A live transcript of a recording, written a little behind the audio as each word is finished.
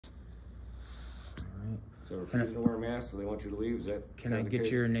So refusing to wear a mask, so they want you to leave, is that? Can I get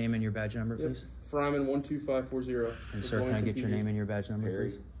your name and your badge number, please? Fryman 12540. And sir, can I get your name and your badge number, Perry,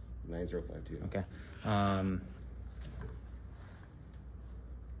 please? 9052. Okay.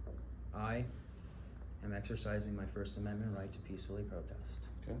 I am exercising my First Amendment right to peacefully protest.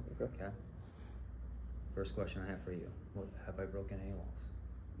 Okay. First question I have for you: have I broken any laws?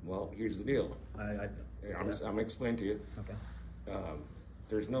 Well, here's the deal. I'm gonna explain to you. Okay.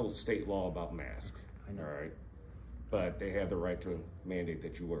 There's no state law about masks. I know. All right. But they have the right to mandate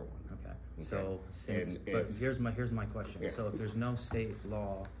that you wear one. Okay. So but here's my question. Yeah. So if there's no state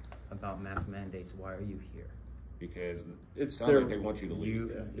law about mask mandates, why are you here? Because it's not like they want you to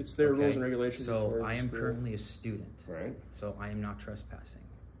leave. It's their rules and regulations. So I am currently a student. Right. So I am not trespassing.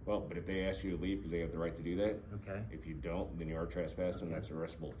 Well, but if they ask you to leave because they have the right to do that, okay. If you don't, then you are trespassing. Okay. That's an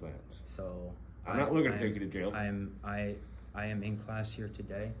arrestable offense. So I'm not looking to take you to jail. I am in class here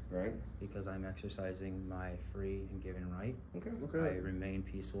today, right? Because I'm exercising my free and given right. Okay. I remain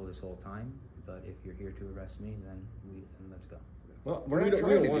peaceful this whole time, but if you're here to arrest me, then let's go. Well, we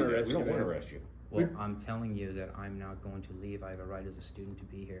don't want to arrest you. Well, I'm telling you that I'm not going to leave. I have a right as a student to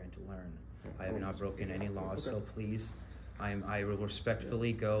be here and to learn. I have not broken any laws, so please, I will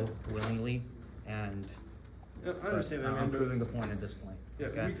respectfully go willingly, and I understand that. I'm proving the point at this point. Yeah,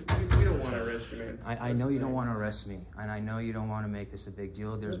 okay? we don't want to arrest you, man. I know you don't want to arrest me, and I know you don't want to make this a big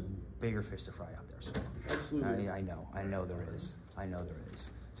deal. There's bigger fish to fry out there. So absolutely. I know there is.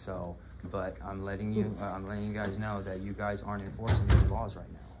 So, but I'm letting you guys know that you guys aren't enforcing any laws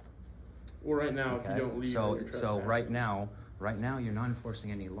right now. Well, right now, if you don't leave, so right now you're not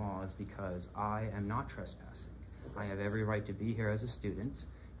enforcing any laws because I am not trespassing. I have every right to be here as a student.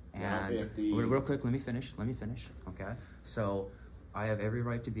 And real quick, let me finish. Okay. So I have every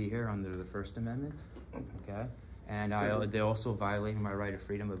right to be here under the First Amendment. Okay. And they're also violating my right of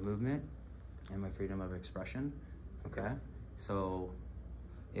freedom of movement and my freedom of expression. Okay. So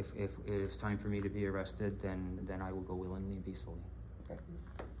if it is time for me to be arrested, then I will go willingly and peacefully. Okay.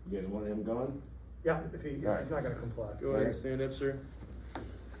 You guys want him gone? Yeah, if he's not going to comply. Go ahead and stand up, sir.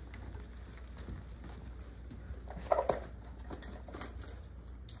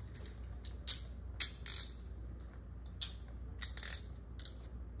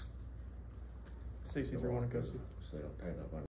 Stacey's the one in custody. So they don't hang up on